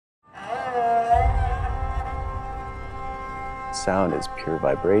Sound is pure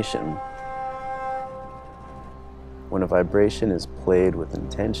vibration. When a vibration is played with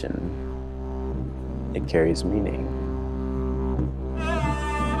intention, it carries meaning.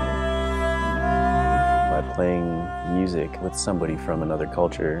 By playing music with somebody from another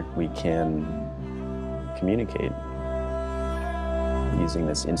culture, we can communicate. Using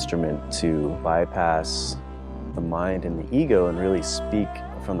this instrument to bypass the mind and the ego and really speak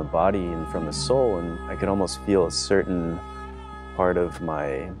from the body and from the soul, and I could almost feel a certain part of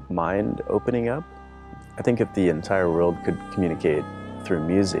my mind opening up. I think if the entire world could communicate through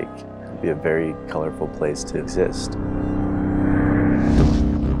music, it would be a very colorful place to exist.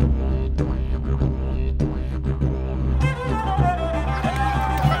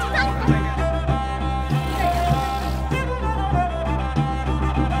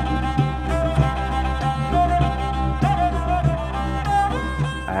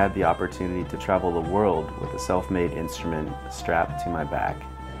 I had the opportunity to travel the world with a self-made instrument strapped to my back.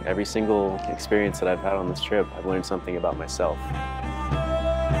 Every single experience that I've had on this trip, I've learned something about myself.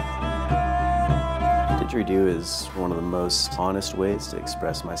 Didgeridoo is one of the most honest ways to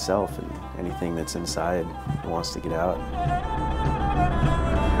express myself and anything that's inside that wants to get out.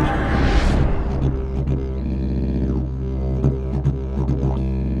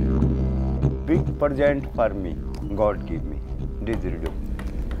 Big present for me, God give me, Didgeridoo.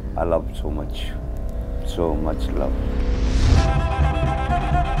 I love so much love.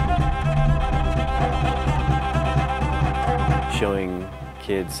 Showing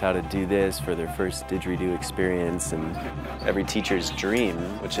kids how to do this for their first didgeridoo experience, and every teacher's dream,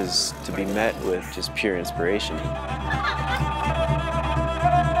 which is to be met with just pure inspiration.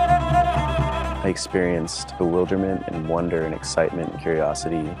 I experienced bewilderment and wonder and excitement and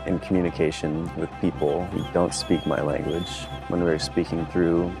curiosity in communication with people who don't speak my language when we were speaking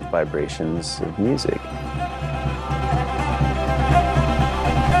through vibrations of music.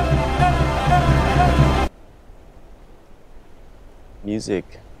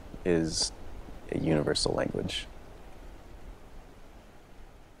 Music is a universal language.